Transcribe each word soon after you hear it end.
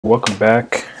Welcome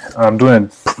back. I'm doing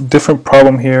a different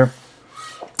problem here.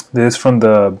 This is from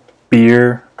the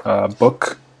Beer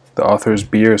book. The author is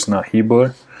Beer, it's not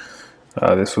Hebler.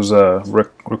 This was a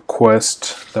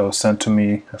request that was sent to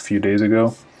me a few days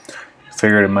ago. I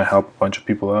figured it might help a bunch of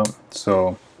people out.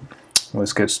 So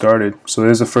let's get started. So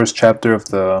this is the first chapter of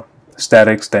the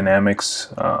statics,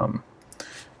 dynamics,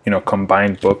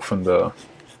 combined book from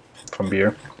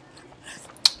Beer.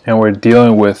 And we're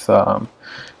dealing with,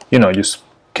 just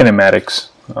kinematics.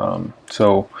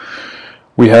 So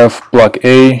we have block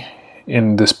A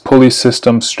in this pulley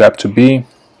system strapped to B,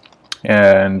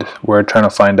 and we're trying to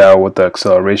find out what the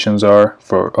accelerations are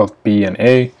of B and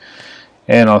A,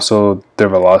 and also their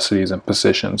velocities and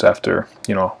positions after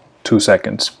 2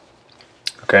 seconds.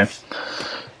 Okay,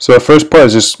 so the first part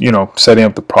is just setting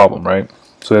up the problem, right?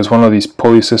 So there's one of these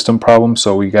pulley system problems,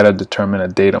 so we got to determine a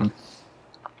datum.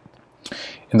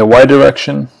 In the y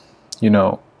direction,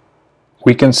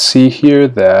 we can see here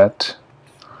that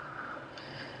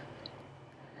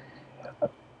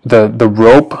the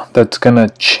rope that's going to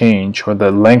change, or the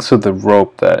length of the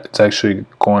rope that it's actually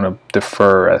going to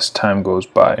differ as time goes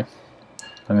by.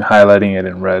 I'm highlighting it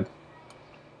in red.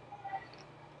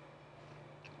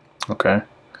 Okay.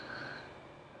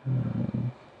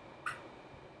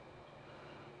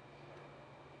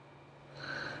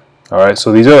 Alright,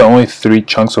 so these are the only 3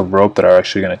 chunks of rope that are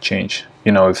actually going to change.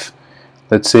 If,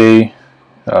 let's say,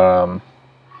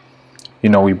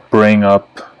 we bring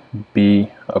up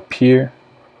B up here,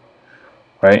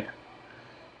 right?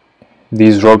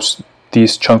 These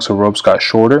chunks of ropes got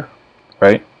shorter,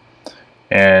 right?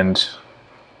 And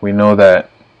we know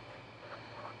that,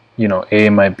 A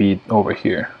might be over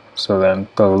here. So then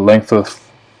the length of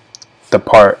the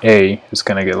part A is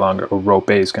going to get longer, or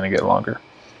rope A is going to get longer,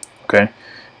 okay?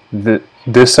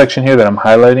 This section here that I'm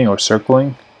highlighting or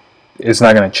circling is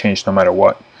not going to change no matter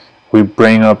what. If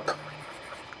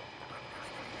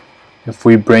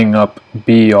we bring up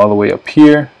B all the way up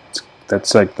here,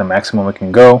 that's like the maximum it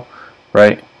can go,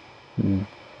 right?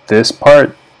 This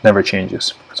part never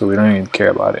changes, so we don't even care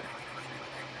about it.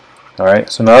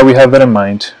 Alright, so now that we have that in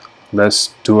mind,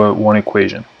 let's do one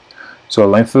equation. So the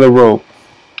length of the rope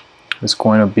is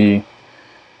going to be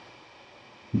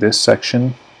this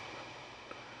section,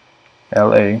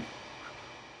 LA,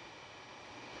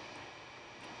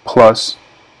 plus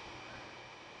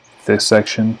this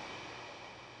section,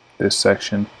 and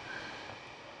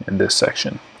this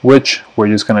section, which we're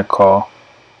just going to call,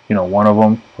 one of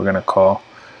them we're going to call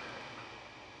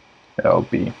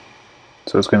LB.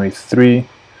 So it's going to be 3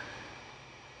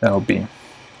 LB.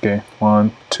 Okay,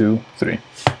 1, 2, 3.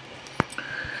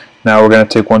 Now we're going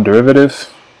to take one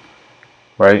derivative,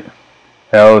 right?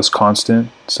 L is constant,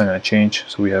 it's not going to change,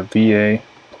 so we have VA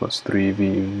plus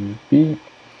 3VB,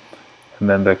 and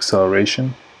then the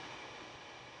acceleration.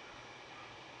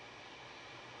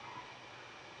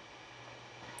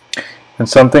 And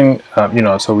something,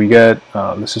 so we get,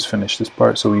 let's just finish this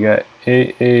part. So we get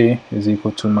AA is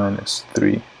equal to minus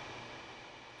 3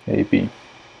 AB,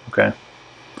 okay?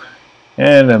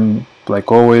 And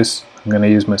like always, I'm going to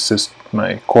use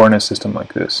my coordinate system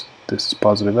like this. This is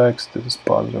positive X, this is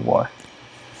positive Y.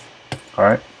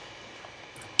 Alright.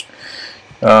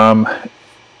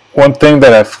 One thing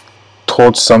that I've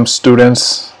told some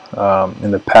students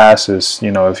in the past is,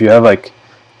 if you have like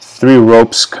 3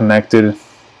 ropes connected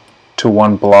to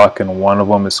one block and one of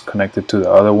them is connected to the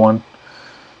other one,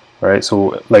 right?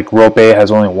 So like rope A has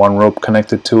only 1 rope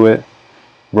connected to it,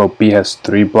 rope B has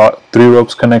 3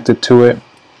 ropes connected to it.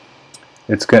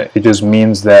 It just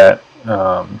means that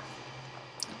the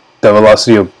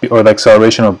velocity of B, or the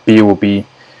acceleration of B, will be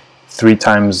 3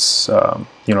 times.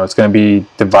 It's going to be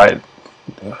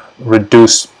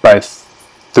reduced by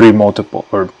 3 multiple,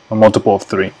 or a multiple of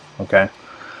 3. Okay,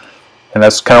 and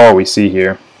that's kind of what we see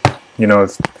here.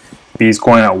 If B is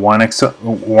going at 1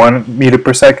 meter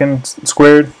per second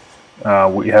squared,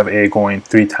 we have A going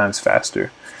 3 times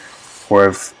faster. Or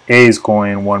if A is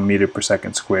going 1 meter per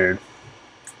second squared,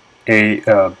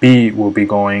 B will be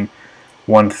going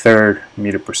 1/3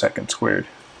 meter per second squared.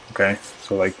 Okay,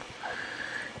 so like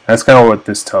that's kind of what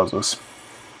this tells us.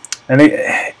 And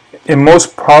in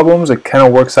most problems, it kind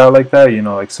of works out like that.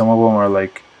 Like some of them are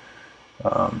like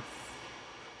I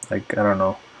don't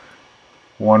know,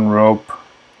 1 rope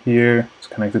here is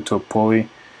connected to a pulley,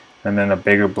 and then a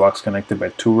bigger block's connected by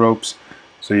 2 ropes.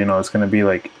 So it's going to be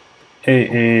like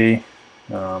AA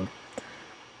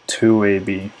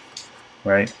 2AB,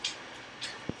 right?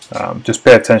 Just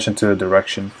pay attention to the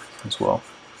direction as well.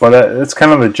 But that's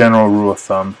kind of the general rule of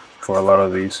thumb for a lot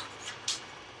of these.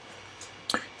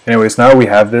 Anyways, now we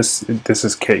have this. This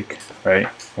is cake, right?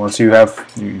 Once you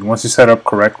set up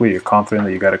correctly, you're confident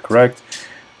that you got it correct,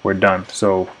 we're done.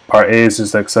 So part A is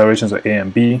just the accelerations of A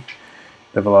and B,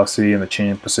 the velocity and the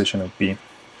change in position of B.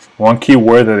 One key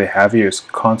word that they have here is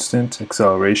constant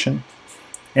acceleration,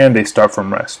 and they start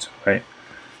from rest, right?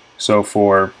 So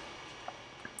for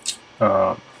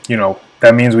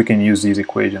that means we can use these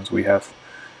equations. We have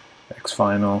x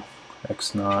final,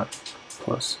 x naught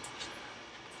plus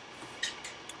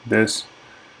this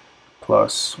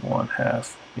plus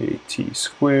 1/2 at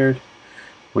squared.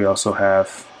 We also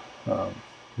have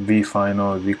v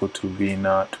final is equal to v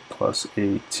naught plus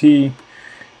at,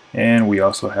 and we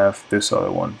also have this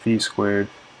other one, v squared,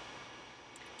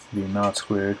 v naught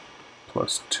squared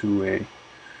plus 2a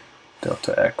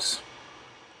delta x.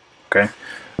 Okay,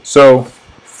 so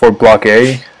for block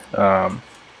A,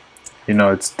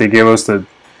 they gave us it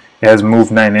has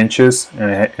moved 9 inches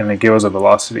and it gave us a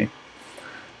velocity.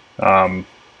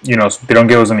 They don't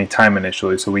give us any time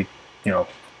initially, so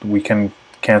we can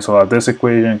cancel out this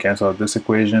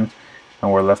equation,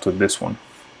 and we're left with this one.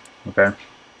 Okay,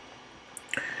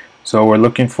 so we're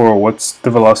looking for what's the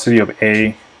velocity of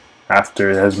A after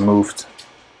it has moved.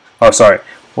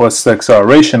 What's the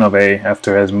acceleration of A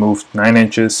after it has moved 9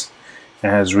 inches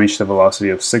and has reached a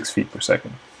velocity of 6 feet per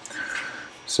second.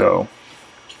 So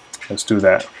let's do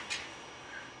that.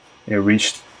 It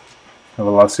reached a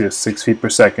velocity of 6 feet per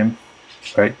second,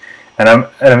 right? And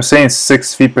I'm saying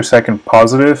 6 feet per second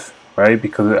positive, right?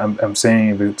 Because I'm saying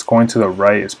if it's going to the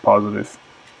right, it's positive,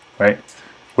 right?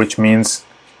 Which means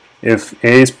if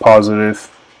A is positive,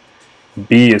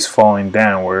 B is falling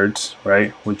downwards,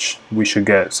 right? Which we should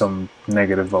get some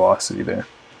negative velocity there.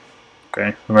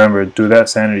 Okay, remember, do that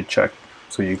sanity check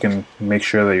so you can make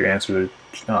sure that your answers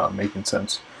are making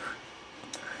sense.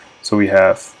 So we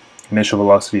have initial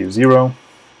velocity is 0,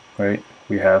 right?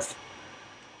 We have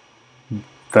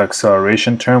the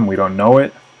acceleration term, we don't know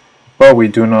it, but we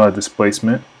do know that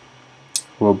displacement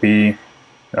will be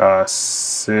 9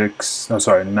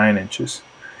 inches.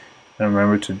 And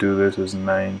remember to do this as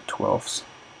 9/12.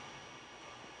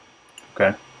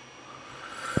 Okay.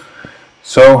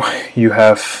 So you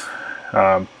have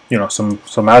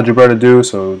some algebra to do.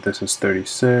 So this is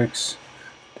 36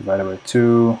 divided by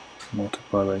 2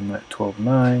 multiplied by 12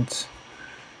 ninths.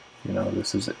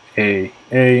 This is A.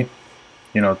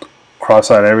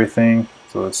 Cross out everything.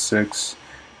 So it's 6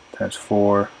 times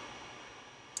 4.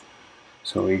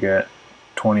 So we get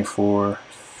 24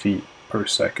 feet per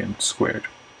second squared.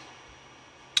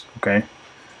 Okay,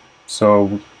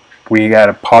 so we got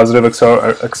a positive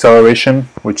acceleration,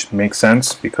 which makes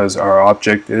sense because our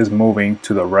object is moving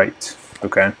to the right.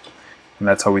 Okay, and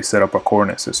that's how we set up a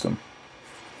coordinate system.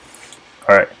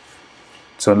 All right,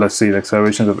 so let's see the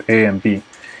accelerations of A and B,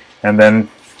 and then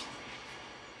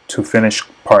to finish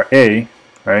part A,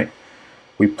 right,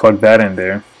 we plug that in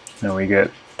there and we get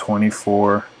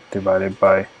 24 divided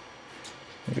by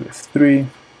 -3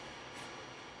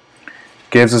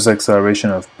 gives us acceleration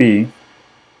of B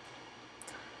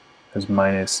as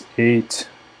 -8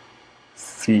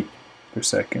 feet per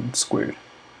second squared.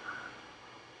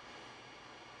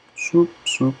 Swoop,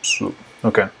 swoop, swoop.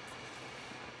 Okay.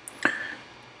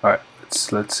 All right.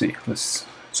 Let's see.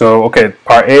 So okay,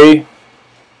 part A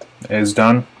is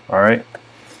done. All right.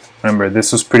 Remember,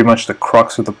 this was pretty much the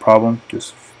crux of the problem,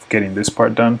 just getting this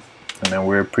part done, and then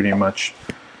we're pretty much,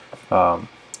 home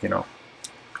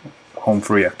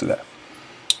free after that.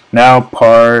 Now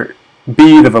part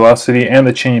B, the velocity and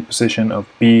the change in position of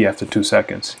B after 2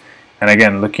 seconds. And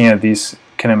again, looking at these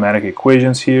kinematic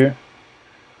equations here,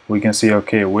 we can see,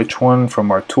 okay, which one from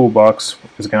our toolbox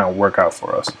is going to work out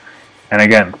for us. And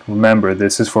again, remember,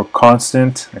 this is for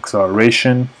constant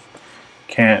acceleration.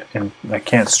 I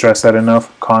can't stress that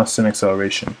enough. Constant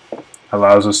acceleration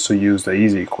allows us to use the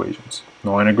easy equations.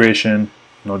 No integration,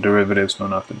 no derivatives, no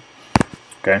nothing.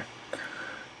 Okay,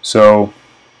 so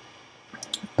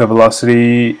the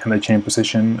velocity and the change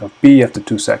position of B after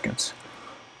 2 seconds.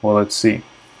 Well, let's see.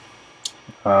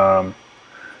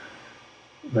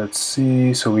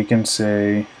 So we can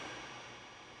say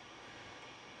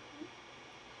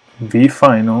V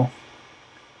final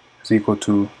is equal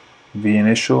to V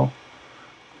initial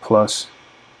plus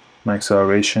my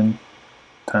acceleration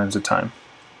times the time.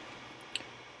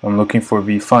 I'm looking for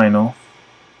V final,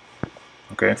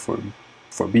 okay, for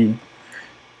B.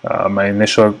 My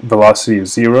initial velocity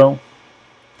is 0,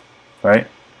 right?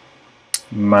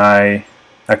 My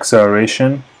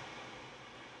acceleration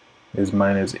is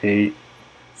 -8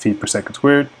 feet per second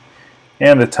squared,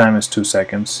 and the time is 2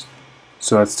 seconds.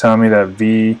 So that's telling me that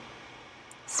V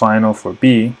final for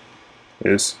B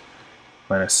is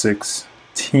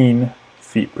 -16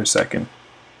 feet per second.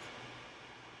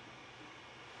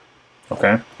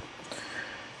 Okay.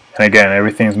 And again,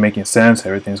 everything's making sense.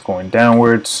 Everything's going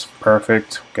downwards.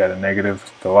 Perfect. Got a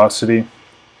negative velocity.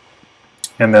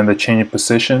 And then the change in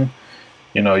position.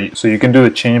 You know, so you can do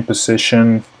the change in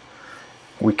position.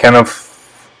 We kind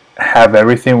of have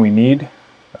everything we need.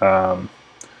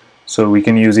 So we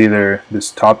can use either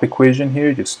this top equation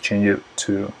here, just change it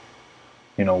to,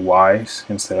 you know, y's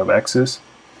instead of x's,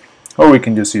 or we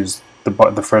can just use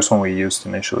the first one we used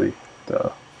initially,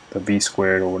 the v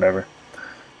squared or whatever.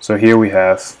 So here we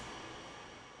have,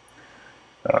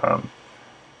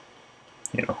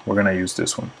 you know, we're gonna use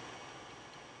this one.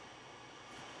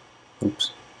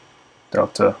 Oops,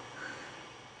 delta.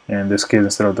 And in this case,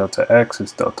 instead of delta x,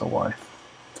 it's delta y.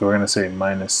 So we're gonna say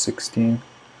minus 16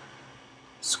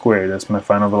 squared, that's my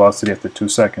final velocity after 2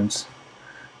 seconds,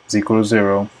 is equal to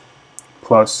 0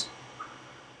 plus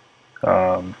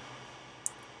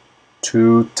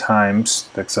 2 times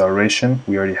the acceleration.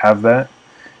 We already have that.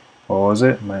 What was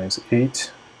it? Minus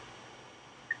 8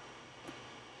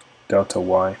 delta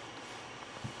y.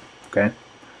 Okay,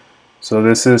 so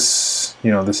this is, you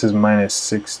know, this is minus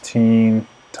 16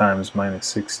 times minus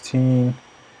 16.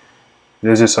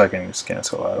 This is just so I can just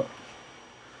cancel out.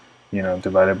 You know,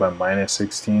 divided by minus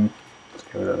 16. Let's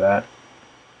get rid of that.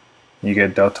 You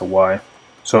get delta y.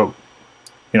 So,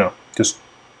 you know, just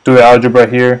do the algebra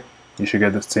here. You should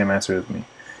get the same answer as me.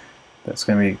 That's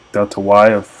going to be delta y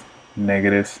of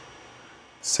negative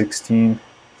 16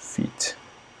 feet.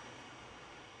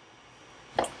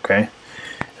 Okay,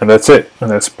 and that's it.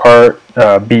 And that's part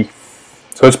B.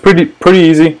 So it's pretty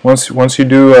easy once you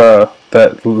do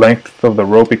that length of the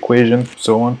rope equation,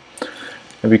 so on.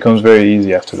 It becomes very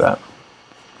easy after that.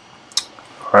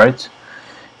 Alright,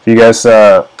 if you guys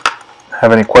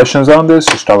have any questions on this,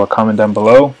 just drop a comment down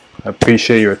below. I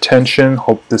appreciate your attention.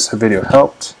 Hope this video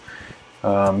helped.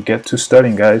 Get to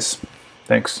studying, guys.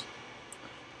 Thanks.